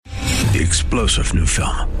The explosive new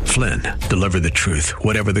film, Flynn, deliver the truth,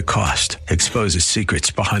 whatever the cost. Exposes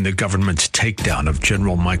secrets behind the government's takedown of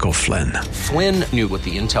General Michael Flynn. Flynn knew what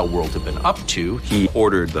the intel world had been up to. He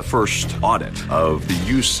ordered the first audit of the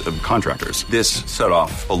use of contractors. This set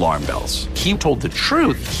off alarm bells. He told the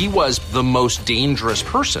truth. He was the most dangerous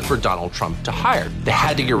person for Donald Trump to hire. They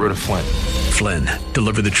had to get rid of Flynn. Flynn,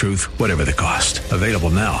 deliver the truth, whatever the cost. Available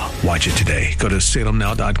now. Watch it today. Go to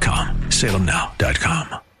salemnow.com.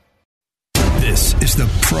 salemnow.com. This is the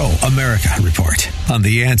Pro America Report on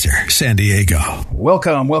The Answer San Diego.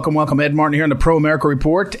 Welcome. Ed Martin here on the Pro America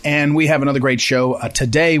Report, and we have another great show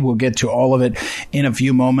today. We'll get to all of it in a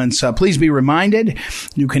few moments. Please be reminded,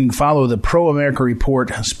 you can follow the Pro America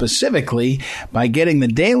Report specifically by getting the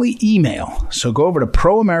daily email. So go over to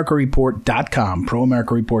proamericareport.com,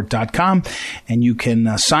 proamericareport.com, and you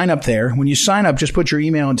can sign up there. When you sign up, just put your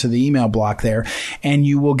email into the email block there, and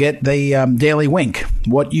you will get the daily wink,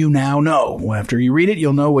 what you now know. After you read it,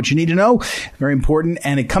 you'll know what you need to know. Very important.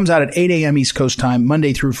 And it comes out at 8 a.m. East Coast time,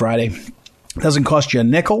 Monday through Friday. It doesn't cost you a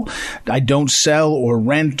nickel. I don't sell or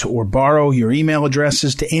rent or borrow your email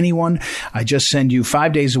addresses to anyone. I just send you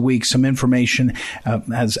 5 days a week some information.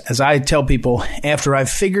 As I tell people, after I've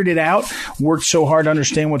figured it out, worked so hard to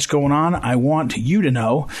understand what's going on, I want you to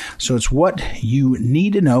know. So it's what you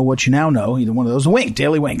need to know, what you now know. Either one of those,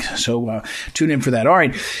 daily wink. So tune in for that. All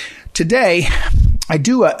right. Today, I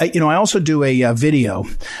also do a video.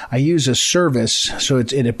 I use a service, so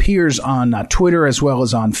it appears on Twitter as well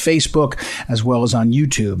as on Facebook as well as on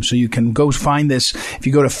YouTube. So you can go find this. If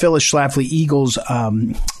you go to Phyllis Schlafly Eagles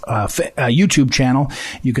YouTube channel,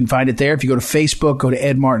 you can find it there. If you go to Facebook, go to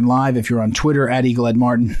Ed Martin Live. If you're on Twitter, @Eagle Ed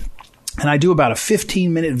Martin. And I do about a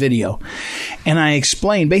 15-minute video, and I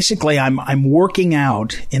explain, basically, I'm working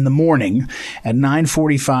out in the morning at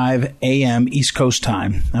 9:45 a.m. East Coast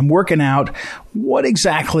time. I'm working out. What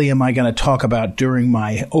exactly am I going to talk about during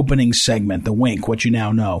my opening segment, the wink, what you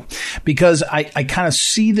now know? Because I kind of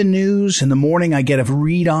see the news in the morning. I get a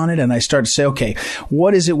read on it, and I start to say, okay,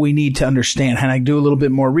 what is it we need to understand? And I do a little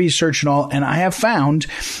bit more research and all, and I have found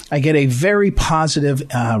I get a very positive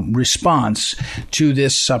response to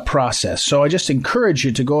this process. So I just encourage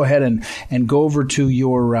you to go ahead and go over to the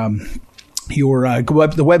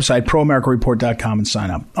website, proamericareport.com, and sign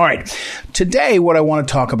up. All right. Today, what I want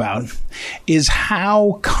to talk about is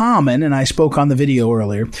how common, and I spoke on the video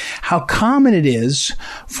earlier, how common it is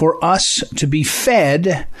for us to be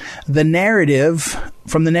fed the narrative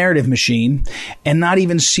from the narrative machine and not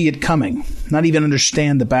even see it coming, not even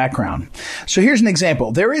understand the background. So here's an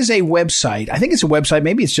example. There is a website, I think it's a website,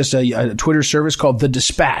 maybe it's just a Twitter service called The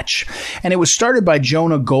Dispatch, and it was started by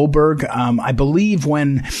Jonah Goldberg. I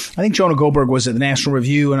think Jonah Goldberg was at the National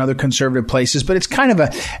Review and other conservative places, but it's kind of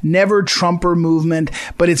a never Trumper movement,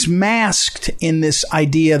 but it's masked in this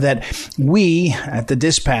idea that we at The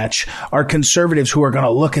Dispatch are conservatives who are going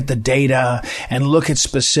to look at the data and look at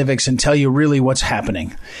specifics and tell you really what's happening.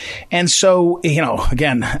 And so,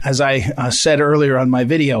 again, as I said earlier on my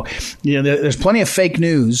video, there's plenty of fake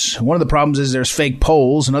news. One of the problems is there's fake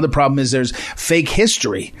polls. Another problem is there's fake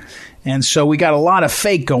history. And so we got a lot of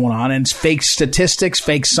fake going on, and it's fake statistics,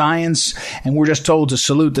 fake science, and we're just told to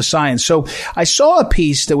salute the science. So I saw a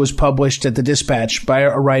piece that was published at the Dispatch by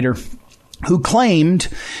a writer who claimed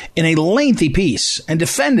in a lengthy piece and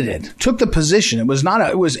defended it, took the position. It was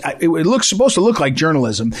supposed to look like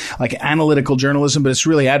journalism, like analytical journalism, but it's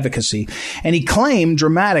really advocacy. And he claimed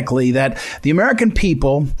dramatically that the American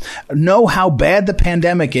people know how bad the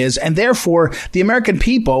pandemic is, and therefore the American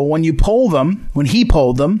people, when he polled them,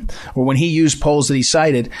 or when he used polls that he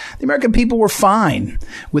cited, the American people were fine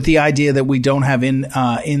with the idea that we don't have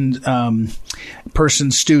in-person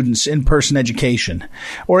students, in-person education.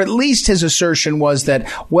 Or at least his assertion was that,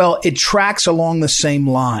 well, it tracks along the same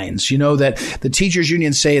lines. That the teachers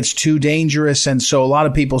union say it's too dangerous, and so a lot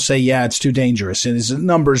of people say, yeah, it's too dangerous, and his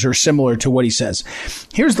numbers are similar to what he says.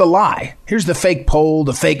 Here's the lie. Here's the fake poll,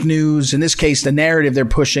 the fake news. In this case, the narrative they're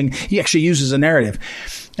pushing. He actually uses a narrative.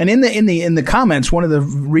 And in the comments, one of the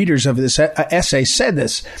readers of this essay said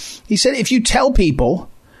this. He said, if you tell people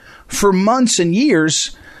for months and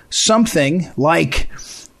years something like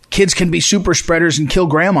kids can be super spreaders and kill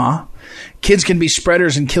grandma, kids can be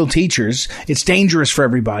spreaders and kill teachers, it's dangerous for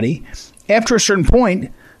everybody, after a certain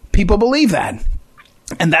point, people believe that.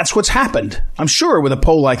 And that's what's happened, I'm sure, with a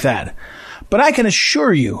poll like that. But I can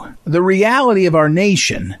assure you, the reality of our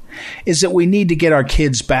nation is that we need to get our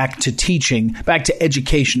kids back to teaching, back to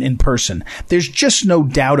education in person. There's just no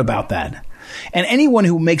doubt about that. And anyone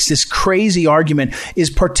who makes this crazy argument is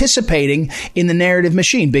participating in the narrative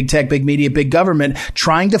machine. Big tech, big media, big government,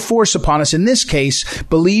 trying to force upon us, in this case,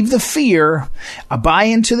 believe the fear, buy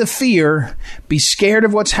into the fear, be scared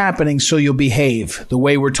of what's happening so you'll behave the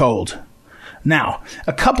way we're told. Now,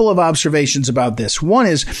 a couple of observations about this. One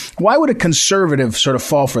is, why would a conservative sort of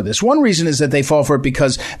fall for this? One reason is that they fall for it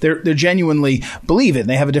because they're genuinely believe it.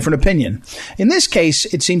 They have a different opinion. In this case,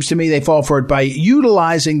 it seems to me they fall for it by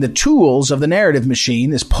utilizing the tools of the narrative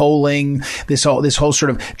machine, this polling, this whole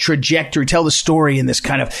sort of trajectory, tell the story in this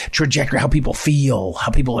kind of trajectory, how people feel,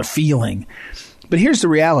 how people are feeling. But here's the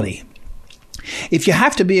reality. If you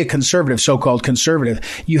have to be a conservative, so-called conservative,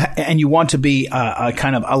 and you want to be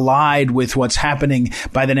kind of allied with what's happening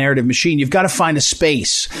by the narrative machine, you've got to find a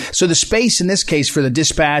space. So the space in this case for the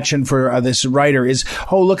Dispatch and for this writer is,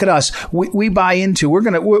 oh, look at us. We buy into,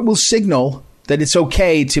 we'll signal that it's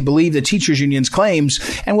okay to believe the teachers union's claims,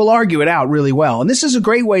 and we'll argue it out really well. And this is a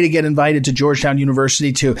great way to get invited to Georgetown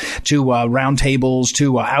University to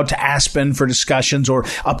roundtables, out to Aspen for discussions, or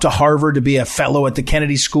up to Harvard to be a fellow at the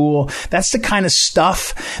Kennedy School. That's the kind of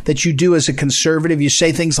stuff that you do as a conservative. You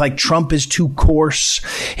say things like Trump is too coarse,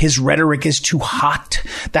 his rhetoric is too hot,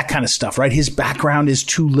 that kind of stuff, right? His background is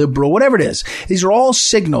too liberal, whatever it is. These are all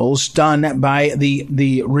signals done by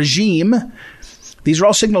the regime. These are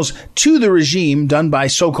all signals to the regime done by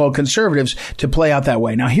so-called conservatives to play out that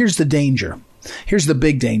way. Now, here's the danger. Here's the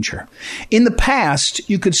big danger. In the past,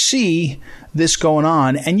 you could see this going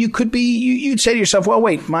on, and you'd say to yourself, well,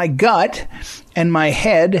 wait, my gut and my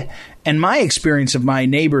head and my experience of my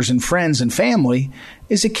neighbors and friends and family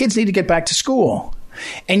is that kids need to get back to school.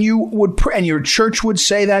 And and your church would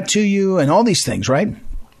say that to you and all these things, right?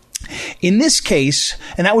 In this case,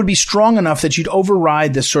 and that would be strong enough that you'd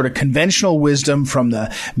override this sort of conventional wisdom from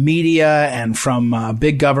the media and from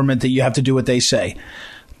big government that you have to do what they say.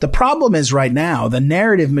 The problem is right now, the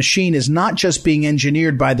narrative machine is not just being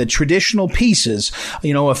engineered by the traditional pieces,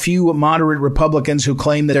 a few moderate Republicans who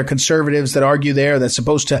claim that they're conservatives that argue there, that's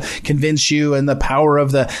supposed to convince you, and the power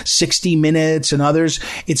of the 60 Minutes and others.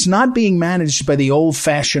 It's not being managed by the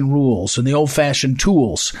old-fashioned rules and the old-fashioned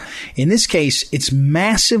tools. In this case, it's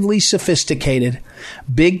massively sophisticated,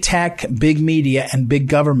 big tech, big media, and big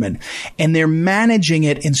government. And they're managing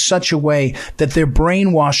it in such a way that they're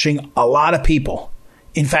brainwashing a lot of people.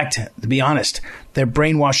 In fact, to be honest, they're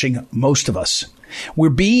brainwashing most of us. We're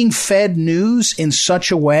being fed news in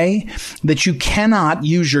such a way that you cannot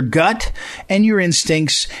use your gut and your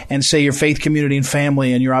instincts and, say, your faith community and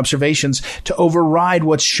family and your observations to override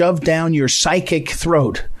what's shoved down your psychological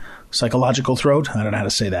throat. I don't know how to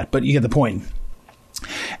say that, but you get the point.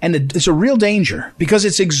 And it's a real danger because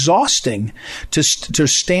it's exhausting to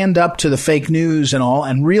stand up to the fake news and all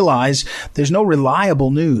and realize there's no reliable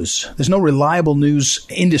news. There's no reliable news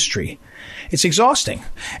industry. It's exhausting.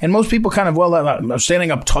 And most people kind of, I'm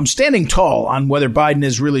standing tall on whether Biden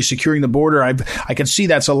is really securing the border. I can see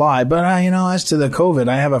that's a lie. But, as to the COVID,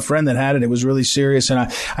 I have a friend that had it. It was really serious. And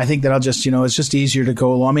I think that I'll just, it's just easier to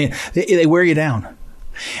go along. I mean, they wear you down.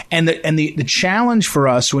 And the challenge for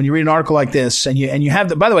us when you read an article like this and you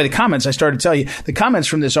have by the way, the comments, I started to tell you, the comments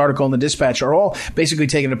from this article in the Dispatch are all basically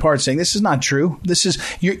taken apart saying this is not true. This is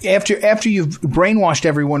after you've brainwashed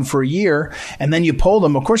everyone for a year and then you poll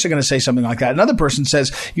them, of course they're going to say something like that. Another person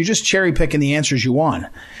says you're just cherry picking the answers you want.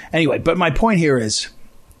 Anyway, but my point here is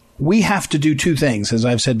we have to do two things, as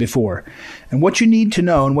I've said before. And what you need to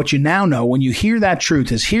know and what you now know when you hear that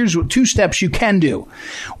truth is here's two steps you can do.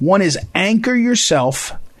 One is anchor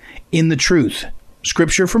yourself in the truth.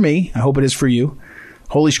 Scripture for me, I hope it is for you,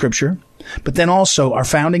 Holy Scripture, but then also our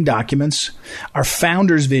founding documents, our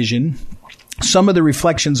founder's vision, some of the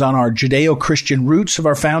reflections on our Judeo-Christian roots of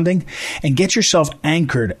our founding, and get yourself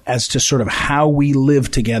anchored as to sort of how we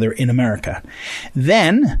live together in America.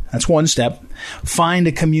 Then, that's one step, find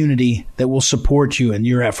a community that will support you in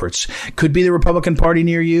your efforts. Could be the Republican Party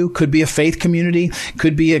near you, could be a faith community,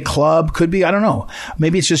 could be a club, could be, I don't know,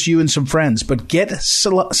 maybe it's just you and some friends, but get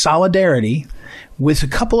solidarity with a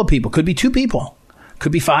couple of people, could be 2 people,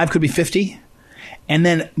 could be 5, could be 50. And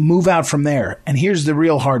then move out from there. And here's the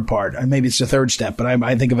real hard part. And maybe it's the third step, but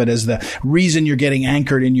I think of it as the reason you're getting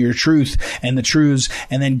anchored in your truth and the truths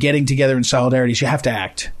and then getting together in solidarity. So you have to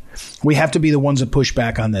act. We have to be the ones that push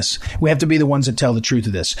back on this. We have to be the ones that tell the truth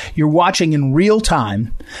of this. You're watching in real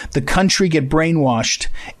time the country get brainwashed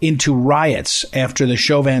into riots after the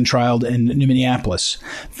Chauvin trial in Minneapolis.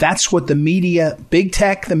 That's what the media, big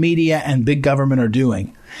tech, the media, and big government are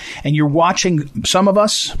doing. And you're watching some of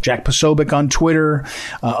us, Jack Posobiec on Twitter,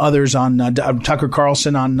 others on Tucker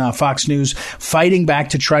Carlson on Fox News, fighting back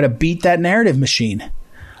to try to beat that narrative machine.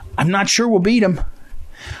 I'm not sure we'll beat them.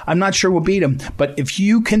 I'm not sure we'll beat them. But if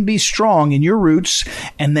you can be strong in your roots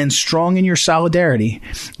and then strong in your solidarity,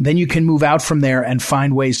 then you can move out from there and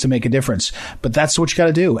find ways to make a difference. But that's what you got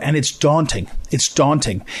to do. And it's daunting. It's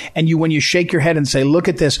daunting. And when you shake your head and say, look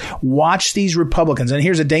at this, watch these Republicans. And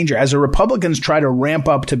here's a danger. As the Republicans try to ramp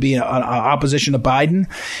up to be an opposition to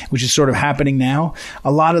Biden, which is sort of happening now,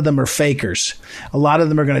 a lot of them are fakers. A lot of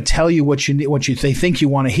them are going to tell you they think you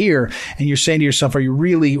want to hear. And you're saying to yourself, are you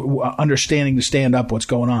really understanding to stand up to what's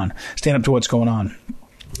going on?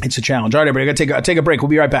 It's a challenge. All right, everybody, got to take a break. We'll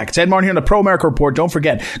be right back. It's Ed Martin here on the Pro America Report. Don't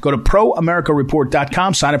forget, go to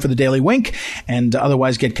proamericareport.com, sign up for the Daily Wink, and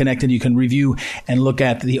otherwise get connected. You can review and look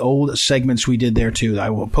at the old segments we did there, too. I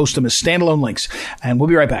will post them as standalone links. And we'll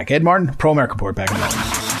be right back. Ed Martin, Pro America Report, back in a moment.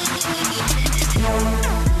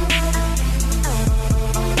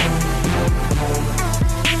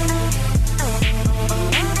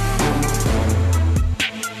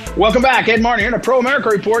 Welcome back. Ed Martin here in a Pro America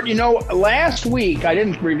Report. You know, last week, I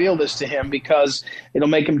didn't reveal this to him because it'll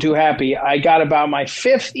make him too happy. I got about my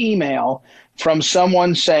 5th email from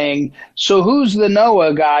someone saying, so who's the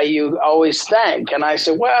NOAA guy you always thank? And I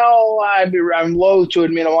said, well, I'm loath to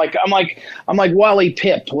admit, I'm like Wally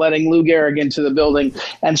Pipp letting Lou Gehrig into the building.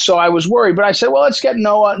 And so I was worried, but I said, well, let's get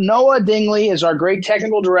Noah. Noah Dingley is our great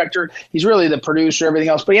technical director. He's really the producer, everything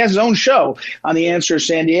else, but he has his own show on The Answer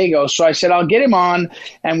San Diego. So I said, I'll get him on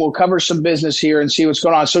and we'll cover some business here and see what's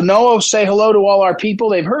going on. So Noah, say hello to all our people.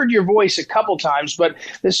 They've heard your voice a couple times, but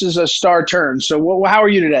this is a star turn. So how are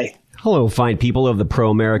you today? Hello, fine people of the Pro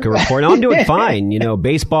America Report. I'm doing fine. You know,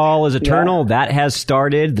 baseball is eternal. Yeah. That has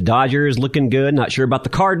started. The Dodgers looking good. Not sure about the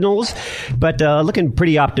Cardinals, but looking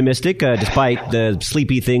pretty optimistic despite the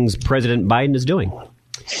sleepy things President Biden is doing.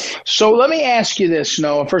 So let me ask you this,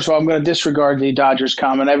 Noah. First of all, I'm going to disregard the Dodgers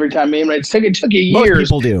comment every time. It took you years,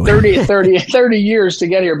 most people do. 30 years to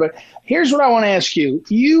get here. But here's what I want to ask you.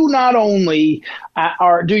 You not only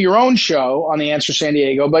do your own show on The Answer San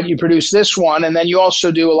Diego, but you produce this one, and then you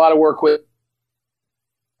also do a lot of work with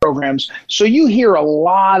programs. So you hear a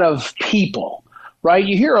lot of people, right?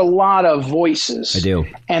 You hear a lot of voices. I do.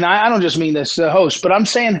 And I don't just mean this, the host, but I'm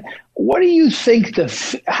saying, what do you think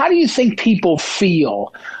how do you think people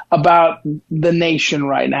feel about the nation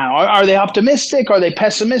right now? Are they optimistic? Are they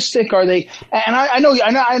pessimistic? Are they? And I know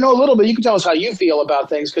a little bit. You can tell us how you feel about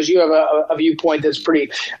things because you have a viewpoint that's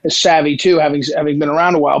pretty savvy too, having been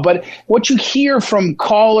around a while. But what you hear from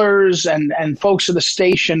callers and folks of the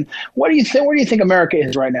station, what do you think? Where do you think America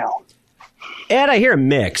is right now? Ed, I hear a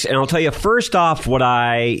mix, and I'll tell you first off what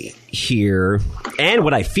I hear and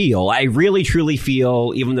what I feel. I really, truly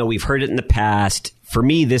feel, even though we've heard it in the past, for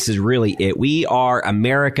me, this is really it.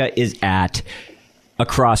 America is at a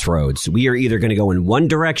crossroads. We are either going to go in one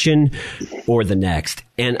direction or the next.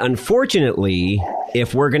 And unfortunately,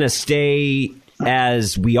 if we're going to stay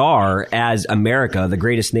as we are, as America, the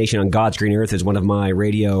greatest nation on God's green earth, as one of my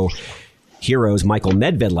radio heroes, Michael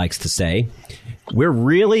Medved, likes to say, we're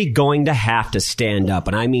really going to have to stand up.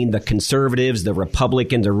 And I mean, the conservatives, the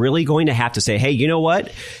Republicans are really going to have to say, hey, you know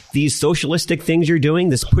what? These socialistic things you're doing,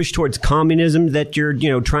 this push towards communism that you're,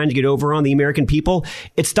 trying to get over on the American people,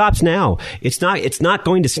 it stops now. It's not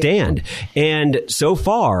going to stand. And so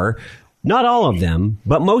far, not all of them,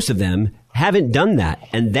 but most of them haven't done that.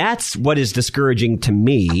 And that's what is discouraging to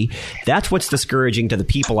me. That's what's discouraging to the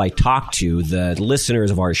people I talk to, the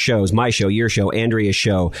listeners of our shows, my show, your show, Andrea's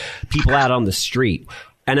show, people out on the street.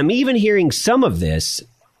 And I'm even hearing some of this,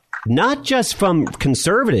 not just from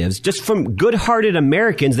conservatives, just from good-hearted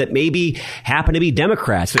Americans that maybe happen to be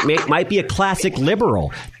Democrats, that might be a classic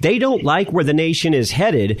liberal. They don't like where the nation is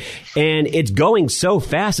headed, and it's going so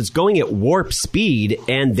fast. It's going at warp speed,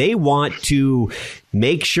 and they want to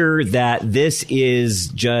make sure that this is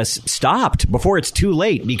just stopped before it's too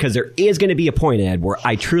late, because there is going to be a point, Ed, where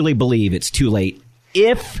I truly believe it's too late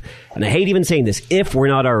if, and I hate even saying this, if we're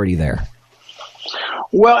not already there.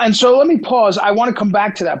 Well, and so let me pause. I want to come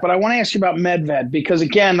back to that, but I want to ask you about Medved because,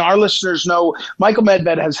 again, our listeners know Michael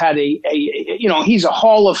Medved has had he's a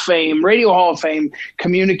Hall of Fame, Radio Hall of Fame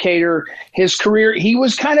communicator. His career, he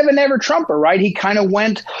was kind of a never-Trumper, right? He kind of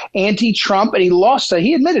went anti-Trump, and he lost it.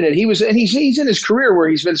 He admitted it. He's in his career where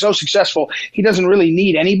he's been so successful, he doesn't really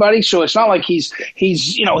need anybody. So it's not like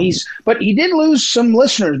but he did lose some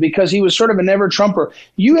listeners because he was sort of a never-Trumper.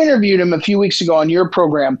 You interviewed him a few weeks ago on your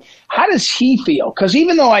program. How does he feel? Because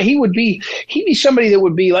even though he'd be somebody that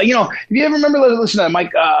would be like, if you ever remember listening to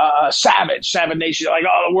Mike Savage Nation, like,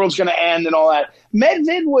 oh, the world's going to end and all that.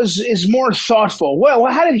 Medved is more thoughtful. Well,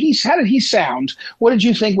 how did he sound? What did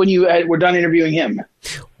you think when you were done interviewing him?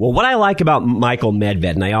 Well, what I like about Michael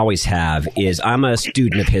Medved, and I always have, is I'm a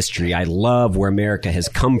student of history. I love where America has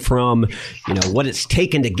come from, what it's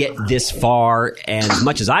taken to get this far. And as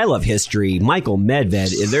much as I love history, Michael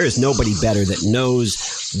Medved, there is nobody better that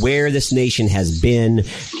knows where this nation has been,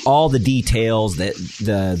 all the details,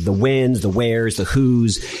 the whens, the wheres, the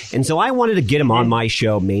whos. And so I wanted to get him on my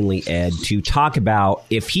show, mainly Ed, to talk about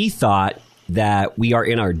if he thought that we are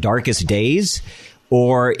in our darkest days,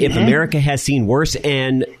 or if America has seen worse,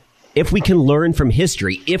 and if we can learn from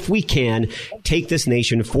history, if we can take this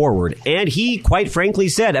nation forward. And he, quite frankly,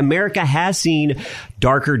 said America has seen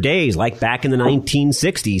darker days, like back in the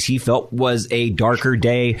 1960s. He felt was a darker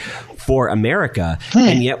day for America,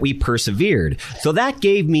 and yet we persevered. So that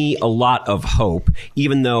gave me a lot of hope,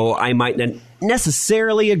 even though I might not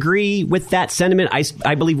necessarily agree with that sentiment.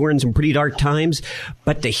 I believe we're in some pretty dark times,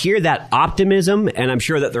 but to hear that optimism, and I'm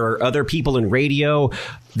sure that there are other people in radio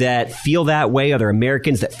that feel that way, other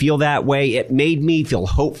Americans that feel that way, it made me feel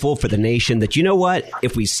hopeful for the nation that, you know what,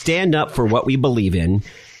 if we stand up for what we believe in,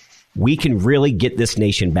 we can really get this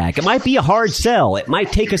nation back. It might be a hard sell. It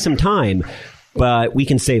might take us some time, but we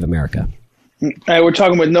can save America. We're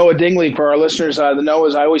talking with Noah Dingley for our listeners. The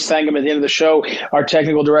Noah's, I always thank him at the end of the show, our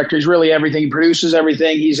technical director. He's really everything. He produces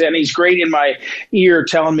everything. He's great in my ear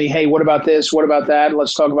telling me, hey, what about this? What about that?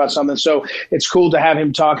 Let's talk about something. So it's cool to have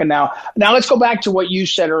him talking now. Now let's go back to what you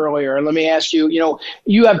said earlier. And let me ask you,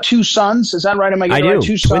 you have two sons. Is that right? Am I getting it right?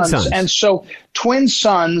 Two sons. And so twin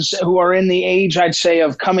sons who are in the age, I'd say,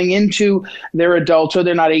 of coming into their adulthood.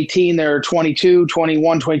 They're not 18. They're 22,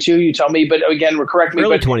 21, 22. You tell me. But again, correct me.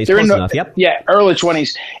 Early 20s, close enough. Yep. Yeah. Early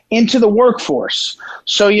 20s into the workforce.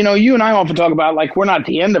 So, you and I often talk about, like, we're not at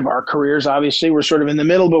the end of our careers, obviously. We're sort of in the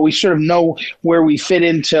middle, but we sort of know where we fit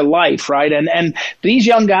into life, right? And these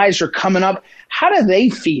young guys are coming up. How do they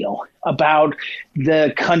feel about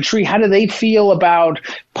the country? How do they feel about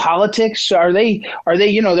politics? Are they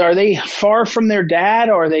far from their dad?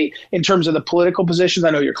 Or are they, in terms of the political positions? I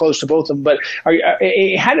know you're close to both of them, but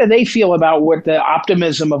how do they feel about what the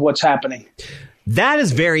optimism of what's happening? That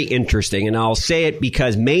is very interesting, and I'll say it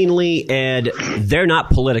because mainly, Ed, they're not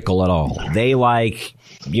political at all. They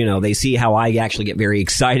they see how I actually get very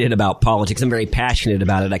excited about politics. I'm very passionate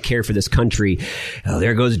about it. I care for this country. Oh,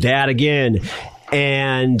 there goes Dad again.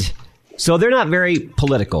 And so they're not very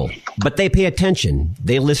political, but they pay attention.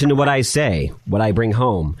 They listen to what I say, what I bring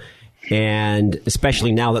home. And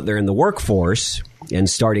especially now that they're in the workforce and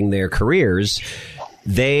starting their careers,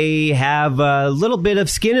 they have a little bit of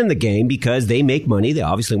skin in the game because they make money. They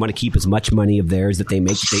obviously want to keep as much money of theirs that they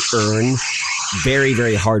make, that they earn. Very,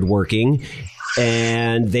 very hardworking.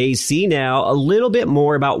 And they see now a little bit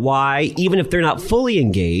more about why, even if they're not fully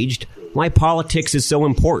engaged, why politics is so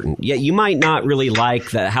important. Yet you might not really like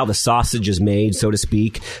how the sausage is made, so to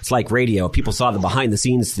speak. It's like radio. If people saw the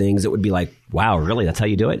behind-the-scenes things, it would be like, wow, really? That's how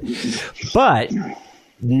you do it? But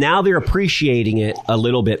now they're appreciating it a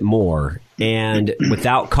little bit more. And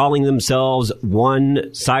without calling themselves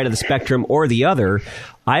one side of the spectrum or the other,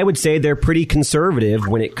 I would say they're pretty conservative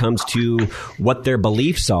when it comes to what their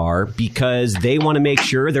beliefs are, because they want to make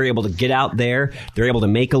sure they're able to get out there, they're able to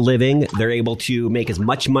make a living, they're able to make as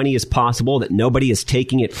much money as possible, that nobody is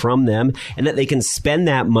taking it from them, and that they can spend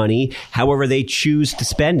that money however they choose to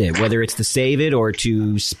spend it, whether it's to save it or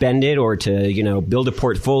to spend it or to, build a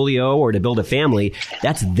portfolio or to build a family.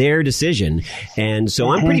 That's their decision. And so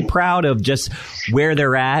I'm pretty proud of just where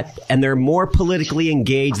they're at, and they're more politically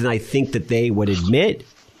engaged than I think that they would admit.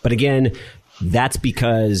 But again, that's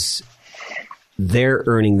because they're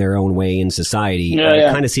earning their own way in society,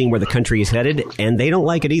 kind of seeing where the country is headed, and they don't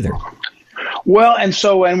like it either. Well, and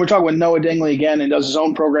we're talking with Noah Dingley again, and does his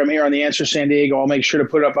own program here on The Answer San Diego. I'll make sure to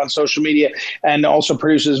put it up on social media, and also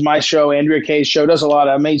produces my show, Andrea Kaye's show, does a lot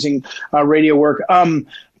of amazing radio work.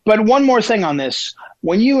 But one more thing on this.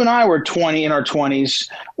 When you and I were in our 20s,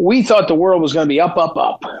 we thought the world was going to be up, up,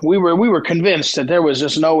 up. We were convinced that there was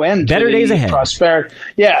just no end to better days ahead. Prosperity.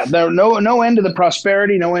 Yeah, there no end to the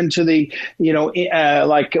prosperity, no end to the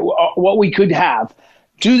what we could have.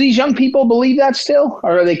 Do these young people believe that still,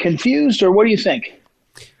 or are they confused, or what do you think?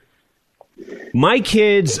 My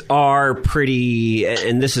kids are pretty,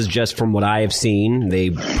 and this is just from what I have seen. They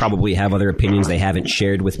probably have other opinions they haven't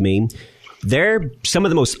shared with me. They're some of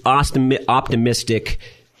the most optimistic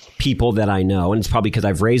people that I know, and it's probably because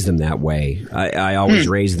I've raised them that way. I always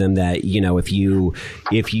raise them that, if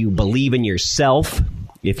you believe in yourself,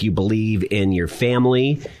 if you believe in your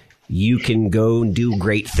family, you can go and do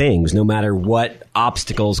great things no matter what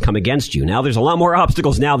obstacles come against you. Now, there's a lot more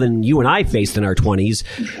obstacles now than you and I faced in our 20s,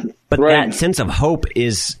 But that sense of hope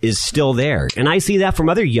is still there. And I see that from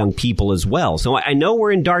other young people as well. So I know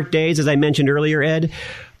we're in dark days, as I mentioned earlier, Ed,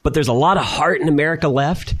 but there's a lot of heart in America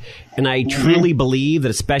left. And I truly believe that,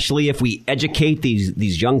 especially if we educate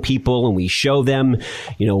these young people and we show them,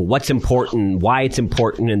 what's important, why it's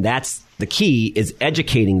important, and that's the key, is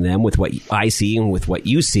educating them with what I see and with what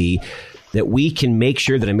you see, that we can make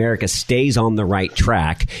sure that America stays on the right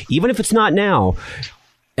track, even if it's not now.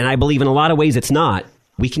 And I believe in a lot of ways it's not.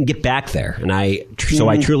 We can get back there. And I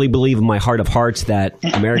truly believe in my heart of hearts that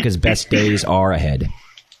America's best days are ahead.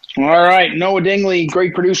 All right. Noah Dingley,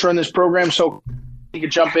 great producer on this program. So you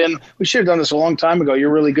could jump in. We should have done this a long time ago.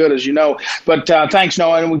 You're really good, as you know. But thanks,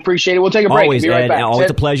 Noah, and we appreciate it. We'll take a break. Always, and be right Ed. back.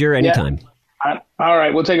 Always a pleasure. Anytime. Yeah. All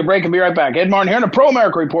right. We'll take a break and be right back. Ed Martin here on the Pro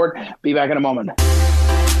America Report. Be back in a moment.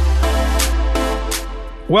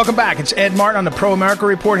 Welcome back. It's Ed Martin on the Pro America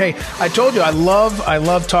Report. Hey, I told you I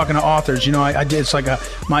love talking to authors. I did, it's like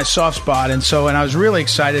my soft spot, and I was really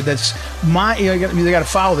excited. That's you got to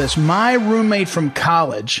follow this. My roommate from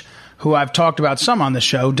college, who I've talked about some on the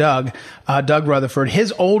show, Doug Rutherford.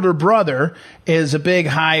 His older brother is a big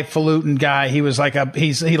highfalutin guy. He was like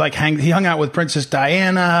he hung out with Princess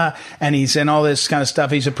Diana, and he's in all this kind of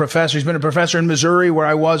stuff. He's a professor. He's been a professor in Missouri, where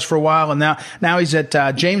I was for a while, and now he's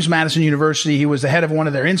at James Madison University. He was the head of one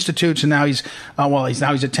of their institutes, and now he's a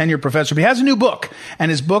tenured professor. But he has a new book,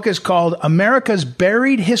 and his book is called America's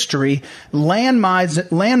Buried History: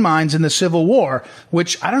 Landmines in the Civil War.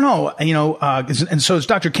 Which I don't know, and so it's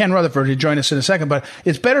Dr. Ken Rutherford who joined us in a second. But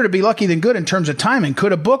it's better to be lucky than good in terms of timing.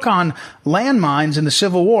 Could a book on landmines in the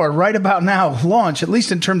Civil War right about now launch, at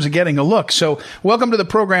least in terms of getting a look? So welcome to the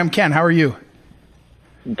program, Ken. How are you?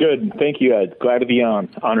 Good. Thank you, Ed. Glad to be on.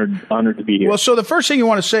 Honored to be here. Well, so the first thing you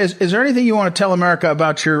want to say is there anything you want to tell America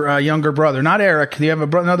about your younger brother? Not Eric. You have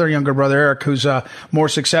another younger brother, Eric, who's more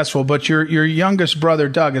successful. But your youngest brother,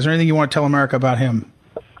 Doug, is there anything you want to tell America about him?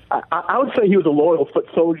 I would say he was a loyal foot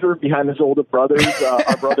soldier behind his older brothers.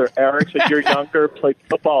 Our brother Eric's a year younger, played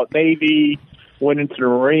football at Navy, went into the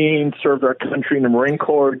Marines, served our country in the Marine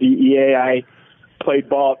Corps, DEA. I played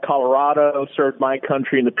ball at Colorado, served my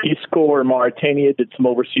country in the Peace Corps in Mauritania, did some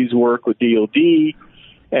overseas work with DOD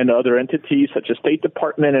and other entities such as State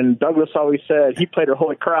Department. And Douglas always said he played at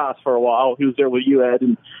Holy Cross for a while. He was there with you, Ed,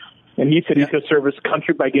 and he said he's going to serve his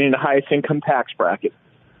country by getting the highest income tax bracket.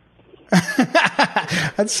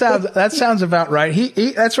 That sounds about right.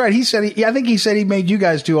 That's right. He said I think he said he made you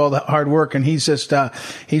guys do all the hard work, and he's just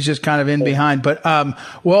kind of in behind. But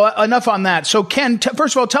well, enough on that. So Ken,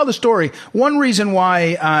 first of all, tell the story. One reason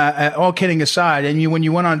why, all kidding aside, and when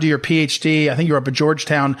you went on to your PhD, I think you were up at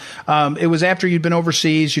Georgetown. It was after you'd been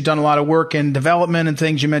overseas. You'd done a lot of work in development and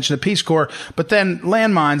things. You mentioned the Peace Corps, but then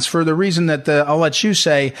landmines, for the reason that I'll let you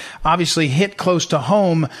say, obviously hit close to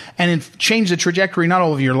home and changed the trajectory not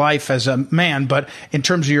all of your life as a man, but in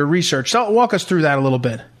terms of your research. So walk us through that a little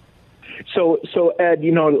bit. So Ed,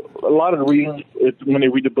 a lot of the readers, when they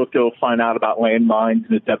read the book, they'll find out about landmines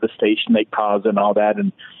and the devastation they cause and all that.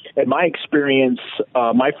 And in my experience,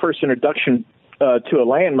 my first introduction to a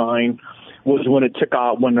landmine was when the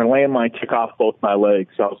landmine took off both my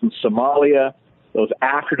legs. I was in Somalia. It was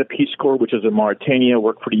after the Peace Corps, which was in Mauritania,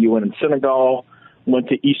 worked for the UN in Senegal. Went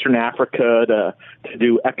to Eastern Africa to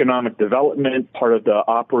do economic development, part of the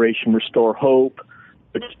Operation Restore Hope,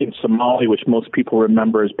 which in Somalia, which most people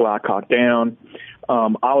remember as Black Hawk Down.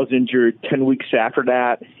 I was injured 10 weeks after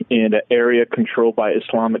that in an area controlled by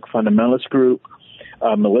Islamic fundamentalist group,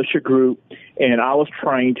 militia group, and I was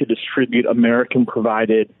trying to distribute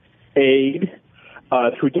American-provided aid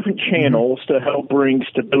through different channels to help bring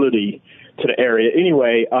stability to the area.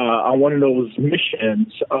 Anyway, on one of those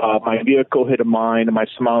missions, my vehicle hit a mine, and my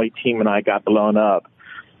Somali team and I got blown up.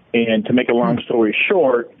 And to make a long story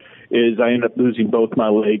short, is I ended up losing both my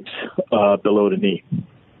legs below the knee.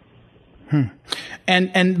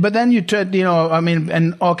 But then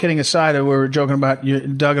and all kidding aside, we were joking about you,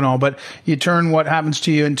 Doug, and all, but you turn what happens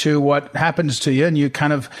to you into what happens to you,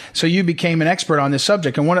 and so you became an expert on this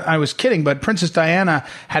subject. And I was kidding, but Princess Diana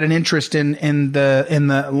had an interest in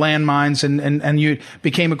the landmines, and you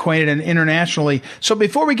became acquainted and internationally. So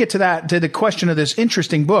before we get to the question of this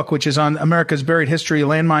interesting book, which is on America's Buried History: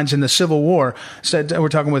 Landmines in the Civil War, we're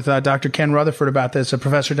talking with Dr. Ken Rutherford about this, a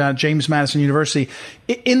professor down at James Madison University.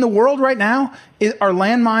 In the world right now, are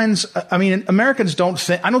landmines, Americans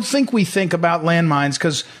I don't think we think about landmines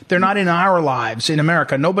because they're not in our lives in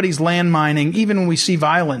America. Nobody's landmining. Even when we see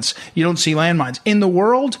violence, you don't see landmines. In the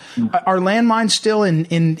world, are landmines still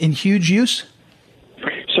in huge use?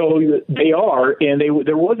 So they are, and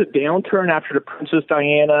there was a downturn after the Princess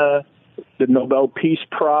Diana the Nobel Peace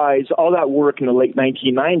Prize, all that work in the late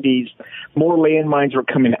 1990s, more landmines were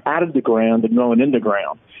coming out of the ground than going in the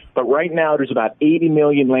ground. But right now, there's about 80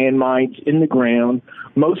 million landmines in the ground.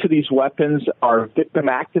 Most of these weapons are victim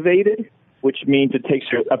activated, which means it takes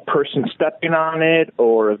a person stepping on it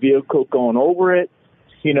or a vehicle going over it,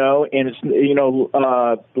 and it's,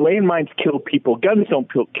 landmines kill people. Guns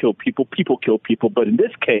don't kill people. People kill people. But in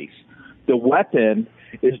this case, the weapon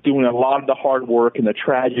is doing a lot of the hard work and the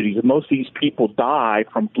tragedies. And most of these people die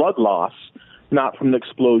from blood loss, not from the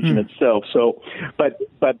explosion itself. So, but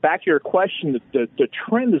back to your question, the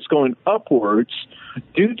trend is going upwards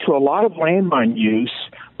due to a lot of landmine use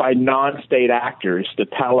by non-state actors, the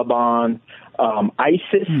Taliban,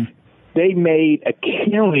 ISIS. They made a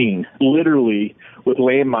killing, literally, with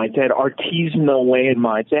landmines. They had artisanal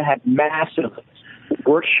landmines. They had massive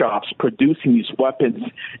workshops producing these weapons.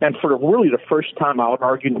 And for really the first time, I would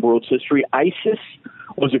argue, in the world's history, ISIS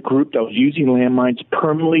was a group that was using landmines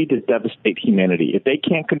permanently to devastate humanity. If they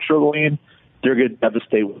can't control land, they're going to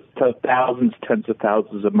devastate thousands, tens of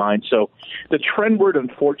thousands of mines. So the trend word,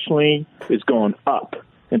 unfortunately, is going up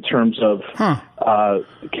in terms of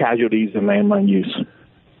casualties and landmine use.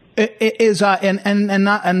 Is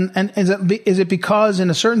it because, in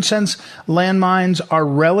a certain sense, landmines are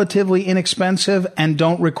relatively inexpensive and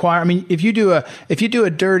don't require? I mean, if you do a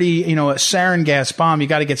dirty, a sarin gas bomb, you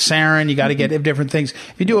got to get sarin, you got to get different things.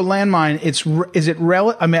 If you do a landmine,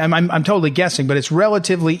 I'm totally guessing, but it's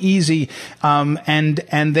relatively easy,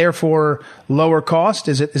 and therefore lower cost.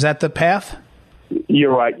 Is that the path?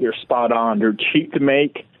 You're right. You're spot on. They're cheap to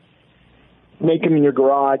make. Make them in your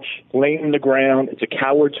garage, lay them in the ground. It's a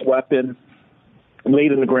coward's weapon. Lay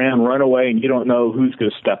it in the ground, run away, and you don't know who's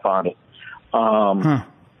going to step on it.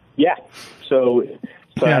 Yeah. So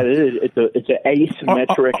yeah. It's an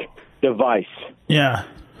asymmetric device. Yeah.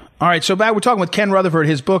 All right, so back, we're talking with Ken Rutherford.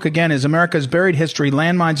 His book, again, is America's Buried History,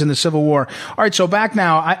 Landmines in the Civil War. All right, so back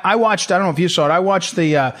now, I watched, I don't know if you saw it, I watched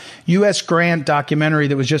the U.S. Grant documentary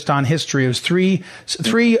that was just on history. It was three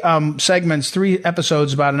segments, 3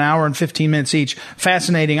 episodes, about an hour and 15 minutes each.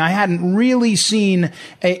 Fascinating. I hadn't really seen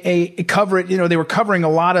a cover it. They were covering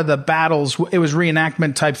a lot of the battles. It was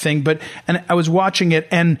reenactment type thing, and I was watching it,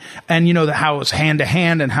 and how it was hand to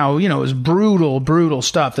hand, and how, it was brutal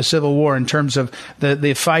stuff, the Civil War, in terms of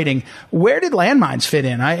the fighting. Where did landmines fit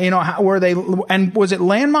in? How were they? And was it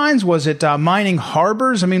landmines? Was it mining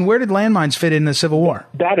harbors? I mean, where did landmines fit in the Civil War?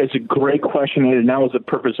 That is a great question, and that was the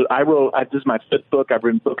purpose. This is my 5th book. I've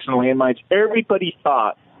written books on landmines. Everybody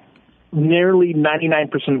thought, nearly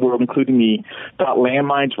 99% of the world, including me, thought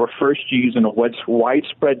landmines were first used on a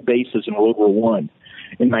widespread basis in World War I.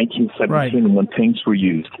 In 1917, when tanks were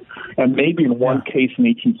used, and maybe in one case in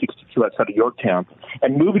 1862 outside of Yorktown.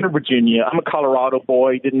 And moving to Virginia, I'm a Colorado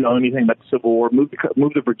boy, didn't know anything about the Civil War. Moved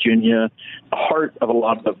to Virginia, the heart of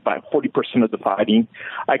about 40% of the fighting.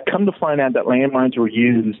 I come to find out that landmines were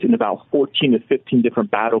used in about 14 to 15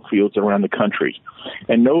 different battlefields around the country,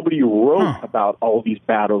 and nobody wrote about all these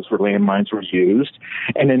battles where landmines were used.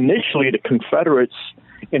 And initially, the Confederates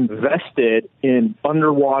invested in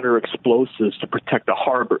underwater explosives to protect the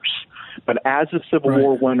harbors. But as the Civil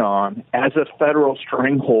War went on, as a federal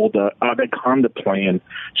stranglehold, the Anaconda Plan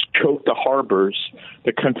choked the harbors,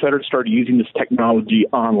 the Confederates started using this technology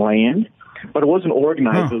on land. But it wasn't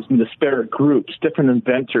organized. It was in disparate groups, different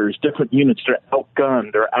inventors, different units. They're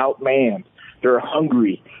outgunned, they're outmanned, they're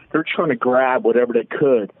hungry. They're trying to grab whatever they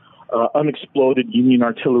could, unexploded Union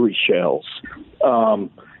artillery shells,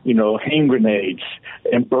 hand grenades,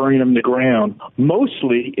 and burning them to the ground,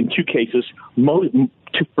 mostly, in 2 cases,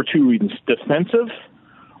 for 2 reasons: defensive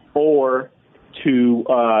or to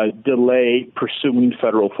delay pursuing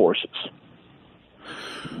federal forces.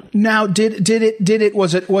 Now,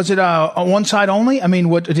 was it on one side only? I mean,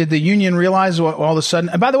 what did the Union realize all of a sudden?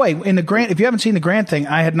 And by the way, in the Grant, if you haven't seen the Grant thing,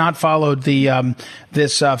 I had not followed the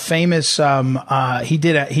this famous.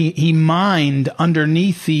 He mined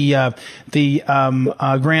underneath the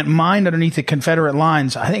Grant mined underneath the Confederate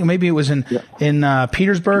lines. I think maybe it was in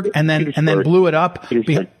Petersburg, and then blew it up.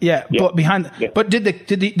 Behind. Yeah. But did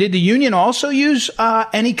the Union also use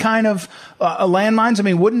any kind of landmines? I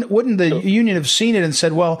mean, wouldn't the Union have seen it and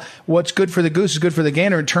said, well, what's good for the goose is good for the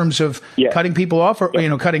gander, in terms of cutting people off, or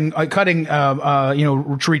cutting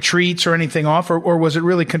retreats or anything off, or was it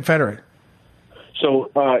really Confederate?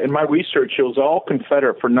 So in my research, it was all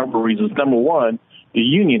Confederate for a number of reasons. Number one, the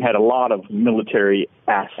Union had a lot of military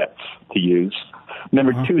assets to use.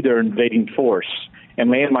 Number two, they're invading force, and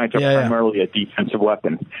landmines are primarily a defensive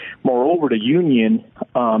weapon. Moreover, the Union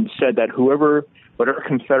said that whoever whatever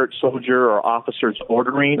Confederate soldier or officers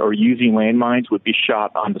ordering or using landmines would be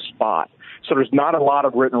shot on the spot. So there's not a lot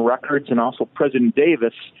of written records, and also President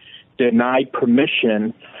Davis denied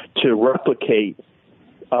permission to replicate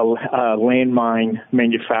a landmine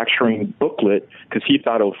manufacturing booklet because he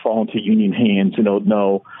thought it would fall into Union hands and it would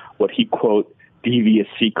know what he, quote, devious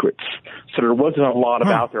secrets. So there wasn't a lot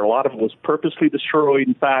out there. A lot of it was purposely destroyed.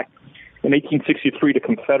 In fact, in 1863, the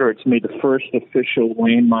Confederates made the first official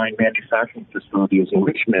landmine manufacturing facility in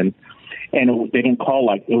Richmond, and they didn't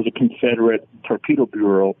call it was a Confederate Torpedo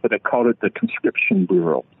Bureau, but they called it the Conscription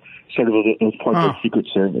Bureau. So it was part of the Secret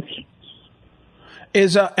Service.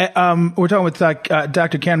 We're talking with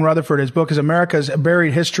Dr. Ken Rutherford. His book is America's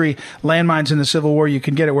Buried History, Landmines in the Civil War. You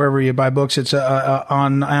can get it wherever you buy books. It's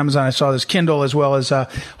on Amazon. I saw this Kindle as well as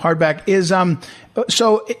hardback.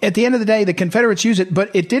 So at the end of the day, the Confederates use it,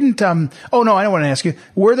 but it didn't. I don't want to ask you.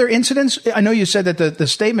 Were there incidents? I know you said that the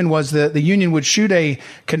statement was the Union would shoot a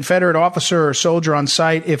Confederate officer or soldier on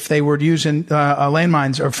sight if they were using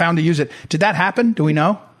landmines or found to use it. Did that happen? Do we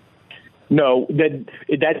know? No,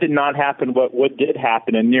 that did not happen. What did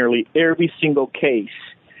happen in nearly every single case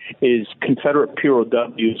is Confederate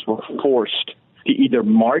POWs were forced to either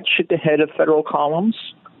march at the head of federal columns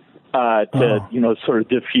to sort of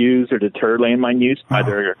diffuse or deter landmine use by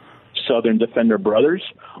their Southern Defender brothers,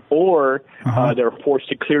 or they were forced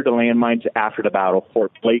to clear the landmines after the battle.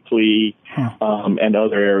 Fort Blakely and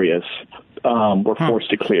other areas were forced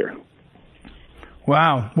to clear.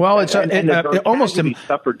 Wow. Well, it's almost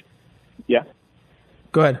suffered. Yeah.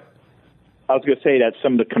 Go ahead. I was going to say that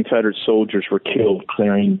some of the Confederate soldiers were killed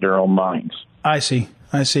clearing their own mines. I see.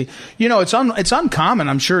 It's uncommon.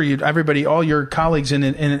 I'm sure everybody, all your colleagues in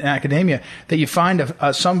academia, that you find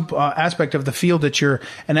some aspect of the field that you're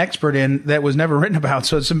an expert in that was never written about.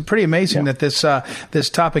 So it's pretty amazing that this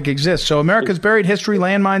topic exists. So America's Buried History,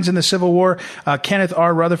 Landmines in the Civil War. Kenneth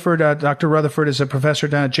R. Rutherford, Dr. Rutherford is a professor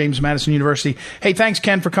down at James Madison University. Hey, thanks,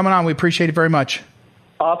 Ken, for coming on. We appreciate it very much.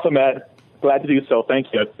 Awesome, Ed. Glad to do so. Thank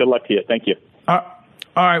you. Good luck to you. Thank you. All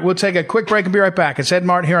right, we'll take a quick break and be right back. It's Ed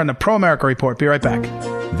Martin here on the Pro America Report. Be right back.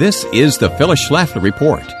 This is the Phyllis Schlafly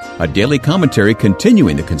Report, a daily commentary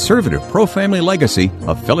continuing the conservative pro-family legacy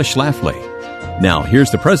of Phyllis Schlafly. Now, here's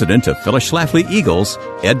the president of Phyllis Schlafly Eagles,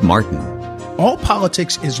 Ed Martin. All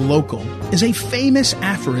politics is local is a famous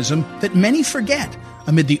aphorism that many forget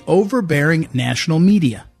amid the overbearing national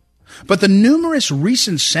media. But the numerous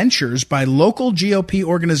recent censures by local GOP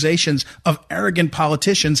organizations of arrogant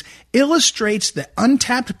politicians illustrates the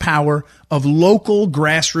untapped power of local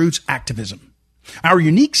grassroots activism. Our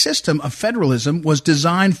unique system of federalism was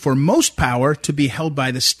designed for most power to be held by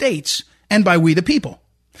the states and by we the people.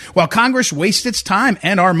 While Congress wastes its time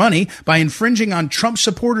and our money by infringing on Trump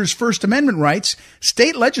supporters' First Amendment rights,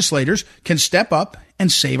 state legislators can step up and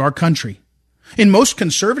save our country. In most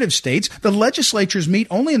conservative states, the legislatures meet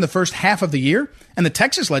only in the first half of the year, and the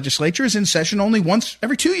Texas legislature is in session only once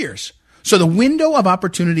every 2 years. So the window of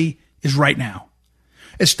opportunity is right now.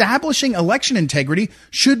 Establishing election integrity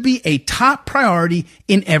should be a top priority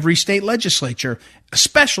in every state legislature,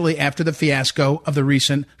 especially after the fiasco of the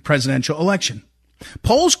recent presidential election.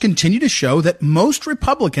 Polls continue to show that most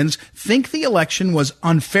Republicans think the election was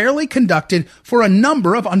unfairly conducted for a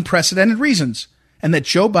number of unprecedented reasons, and that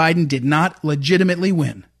Joe Biden did not legitimately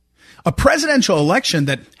win. A presidential election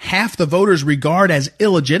that half the voters regard as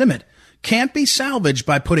illegitimate can't be salvaged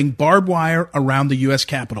by putting barbed wire around the U.S.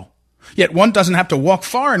 Capitol. Yet one doesn't have to walk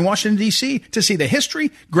far in Washington, D.C. to see the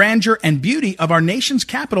history, grandeur, and beauty of our nation's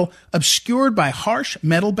capital obscured by harsh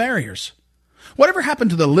metal barriers. Whatever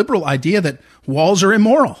happened to the liberal idea that walls are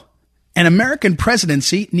immoral? An American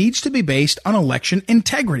presidency needs to be based on election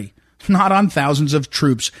integrity, not on thousands of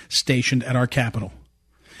troops stationed at our capital.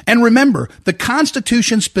 And remember, the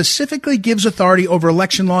Constitution specifically gives authority over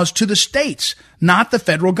election laws to the states, not the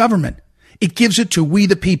federal government. It gives it to we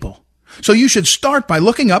the people. So you should start by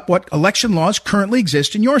looking up what election laws currently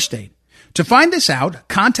exist in your state. To find this out,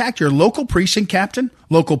 contact your local precinct captain,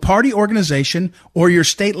 local party organization, or your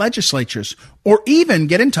state legislatures, or even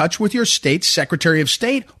get in touch with your state's Secretary of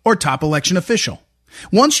State or top election official.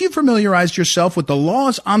 Once you've familiarized yourself with the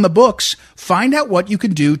laws on the books, find out what you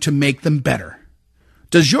can do to make them better.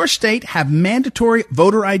 Does your state have mandatory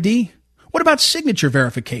voter ID? What about signature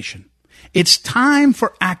verification? It's time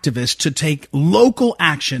for activists to take local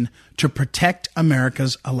action to protect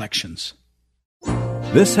America's elections.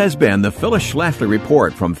 This has been the Phyllis Schlafly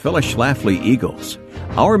Report from Phyllis Schlafly Eagles.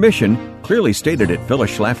 Our mission, clearly stated at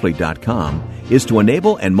phyllisschlafly.com, is to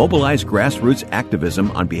enable and mobilize grassroots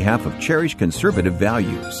activism on behalf of cherished conservative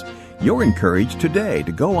values. You're encouraged today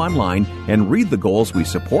to go online and read the goals we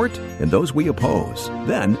support and those we oppose.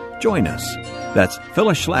 Then join us. That's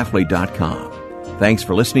phyllisschlafly.com. Thanks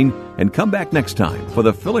for listening, and come back next time for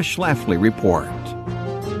the Phyllis Schlafly Report.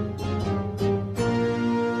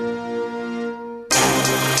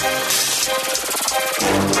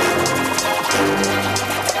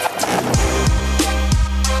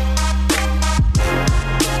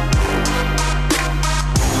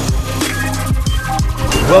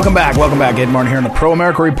 Welcome back. Ed Martin here on the Pro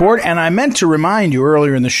America Report. And I meant to remind you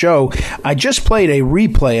earlier in the show, I just played a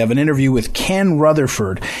replay of an interview with Ken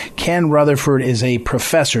Rutherford. Ken Rutherford is a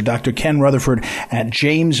professor, Dr. Ken Rutherford, at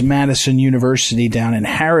James Madison University down in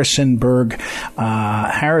Harrisonburg,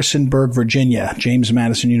 Virginia, James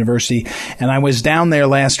Madison University. And I was down there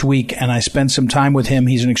last week and I spent some time with him.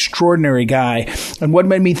 He's an extraordinary guy. And what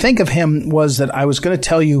made me think of him was that I was going to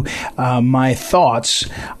tell you my thoughts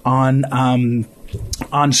on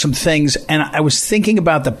some things, and I was thinking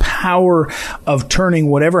about the power of turning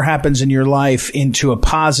whatever happens in your life into a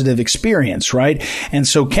positive experience, right? And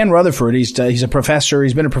so Ken Rutherford, he's a professor.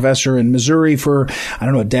 He's been a professor in Missouri for,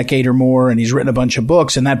 a decade or more, and he's written a bunch of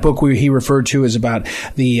books. And that book he referred to is about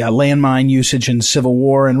the landmine usage in Civil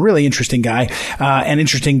War, and really interesting guy, and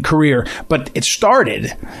interesting career. But it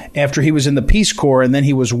started after he was in the Peace Corps, and then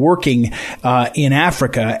he was working in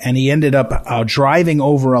Africa, and he ended up driving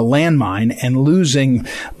over a landmine and losing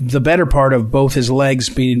the better part of both his legs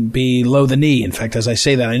below the knee. In fact, as I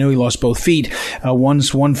say that, I know he lost both feet. One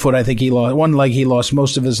foot, I think he lost. One leg, he lost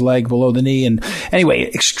most of his leg below the knee. And anyway,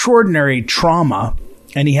 extraordinary trauma,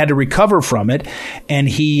 and he had to recover from it. And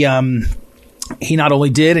he not only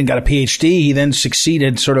did and got a PhD, he then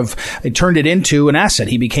succeeded, it turned it into an asset.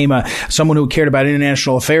 He became someone who cared about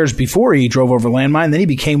international affairs before he drove over landmine. Then he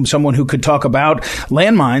became someone who could talk about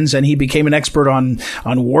landmines, and he became an expert on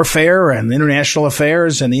warfare and international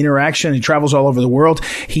affairs and the interaction. He travels all over the world.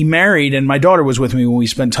 He married, and my daughter was with me when we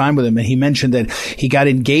spent time with him, and he mentioned that he got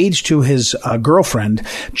engaged to his girlfriend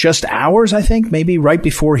just hours, I think, maybe right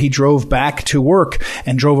before he drove back to work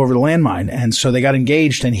and drove over the landmine. And so they got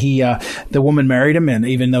engaged, and the woman married him, and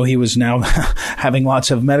even though he was now having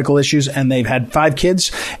lots of medical issues, and they've had 5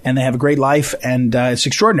 kids, and they have a great life, and it's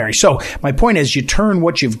extraordinary. So my point is, you turn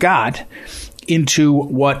what you've got into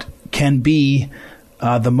what can be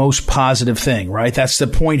the most positive thing, right? That's the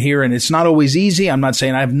point here, and it's not always easy. I'm not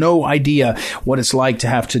saying I have no idea what it's like to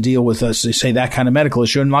have to deal with, say, that kind of medical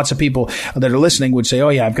issue. And lots of people that are listening would say, oh,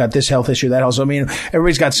 yeah, I've got this health issue, that health. I mean,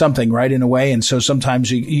 everybody's got something, right, in a way, and so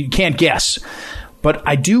sometimes you can't guess. But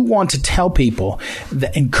I do want to tell people,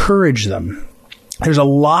 that encourage them. There's a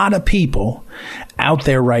lot of people out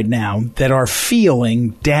there right now that are feeling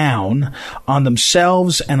down on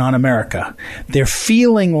themselves and on America. They're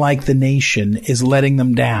feeling like the nation is letting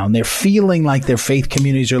them down. They're feeling like their faith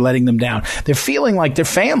communities are letting them down. They're feeling like their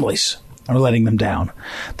families are letting them down.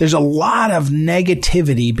 There's a lot of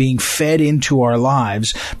negativity being fed into our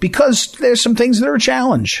lives because there's some things that are a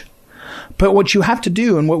challenge. But what you have to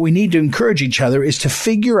do, and what we need to encourage each other, is to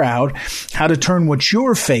figure out how to turn what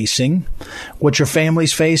you're facing, what your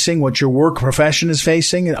family's facing, what your work profession is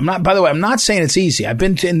facing. By the way, I'm not saying it's easy. I've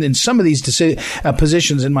been in some of these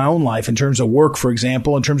positions in my own life, in terms of work, for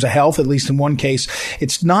example, in terms of health, at least in one case.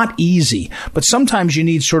 It's not easy, but sometimes you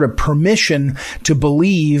need sort of permission to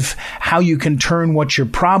believe how you can turn what your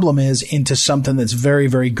problem is into something that's very,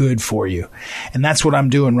 very good for you. And that's what I'm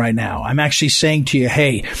doing right now. I'm actually saying to you,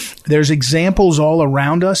 hey, there's examples all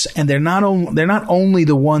around us, and they're not only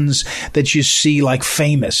the ones that you see, like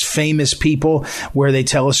famous people where they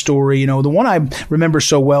tell a story. The one I remember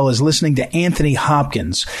so well is listening to Anthony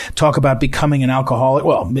Hopkins talk about becoming an alcoholic.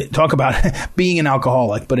 Well, talk about being an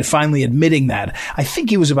alcoholic, but finally admitting that. I think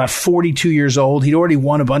he was about 42 years old. He'd already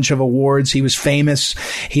won a bunch of awards. He was famous.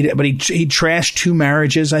 But he trashed 2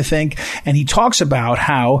 marriages, I think. And he talks about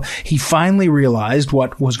how he finally realized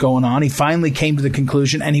what was going on. He finally came to the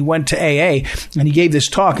conclusion, and he went to AA, and he gave this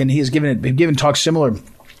talk, and he's given talks similar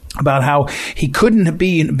about how he couldn't have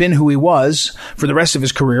been who he was for the rest of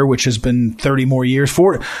his career, which has been 30 more years.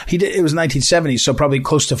 It was 1970s, so probably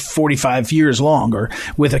close to 45 years longer,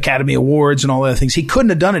 with Academy Awards and all other things. He couldn't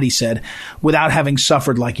have done it, he said, without having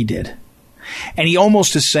suffered like he did. And he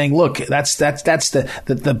almost is saying, look, that's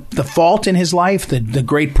the fault in his life, the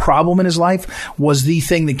great problem in his life was the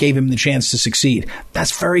thing that gave him the chance to succeed.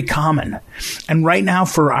 That's very common. And right now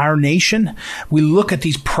for our nation, we look at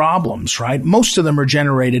these problems, right? Most of them are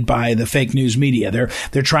generated by the fake news media.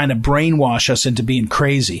 They're trying to brainwash us into being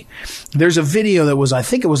crazy. There's a video that I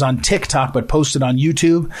think it was on TikTok, but posted on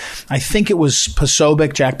YouTube. I think it was Jack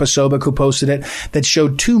Posobiec, who posted it, that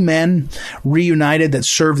showed 2 men reunited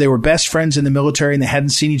that they were best friends in the military and they hadn't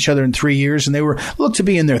seen each other in 3 years, and they were looked to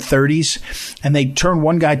be in their 30s, and they turned,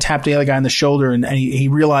 one guy tapped the other guy on the shoulder, and he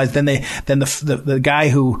realized the guy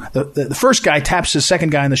who the first guy taps the second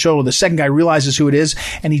guy on the shoulder, the second guy realizes who it is,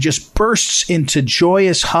 and he just bursts into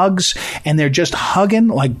joyous hugs, and they're just hugging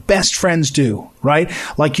like best friends do, right?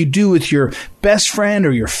 Like you do with your best friend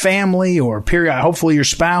or your family or hopefully your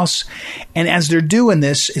spouse. And as they're doing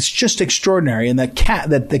this, it's just extraordinary. And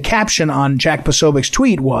the caption on Jack Posobiec's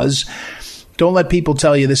tweet was, "Don't let people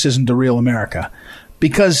tell you this isn't the real America,"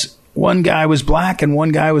 because one guy was black and one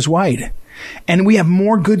guy was white. And we have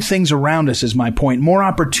more good things around us, is my point. More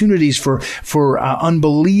opportunities for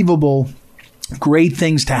unbelievable, great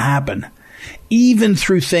things to happen, even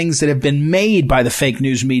through things that have been made by the fake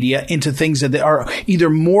news media into things that are either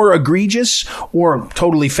more egregious or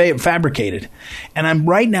totally fabricated. And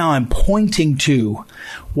I'm pointing to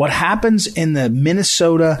what happens in the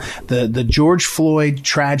Minnesota, the George Floyd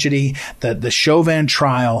tragedy, the Chauvin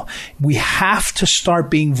trial. We have to start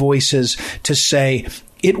being voices to say,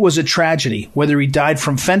 it was a tragedy. Whether he died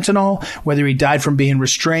from fentanyl, whether he died from being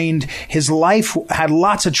restrained, his life had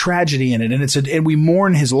lots of tragedy in it, and we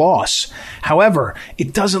mourn his loss. However,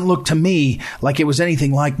 it doesn't look to me like it was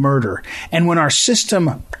anything like murder. And when our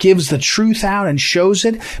system gives the truth out and shows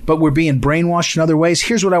it, but we're being brainwashed in other ways,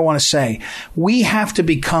 here's what I want to say. We have to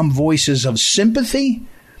become voices of sympathy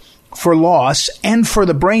for loss and for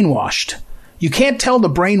the brainwashed. You can't tell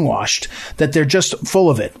the brainwashed that they're just full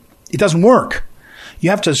of it. It doesn't work. You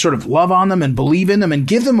have to sort of love on them and believe in them and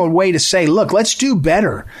give them a way to say, look, let's do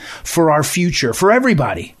better for our future, for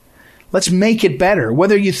everybody. Let's make it better.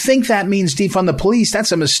 Whether you think that means defund the police,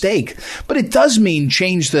 that's a mistake. But it does mean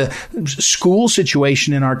change the school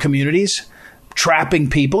situation in our communities, trapping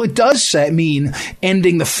people. It does mean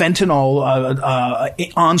ending the fentanyl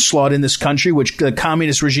onslaught in this country, which the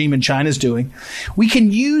communist regime in China is doing. We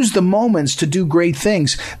can use the moments to do great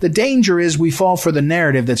things. The danger is we fall for the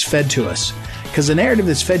narrative that's fed to us, because the narrative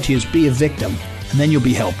that's fed to you is be a victim, and then you'll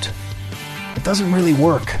be helped. It doesn't really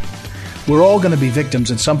work. We're all going to be victims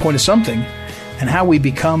at some point of something, and how we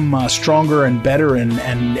become stronger and better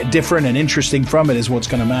and different and interesting from it is what's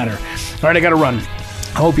going to matter. All right, I got to run.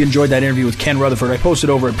 I hope you enjoyed that interview with Ken Rutherford. I posted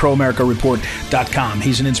over at ProAmericaReport.com.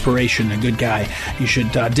 He's an inspiration, a good guy. You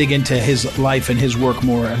should dig into his life and his work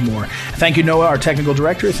more and more. Thank you, Noah, our technical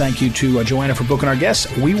director. Thank you to Joanna for booking our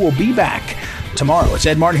guests. We will be back tomorrow. It's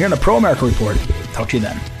Ed Martin here on the Pro America Report. Talk to you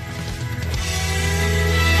then.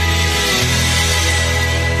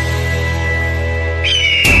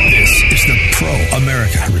 This is the Pro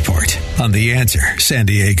America Report on The Answer San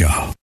Diego.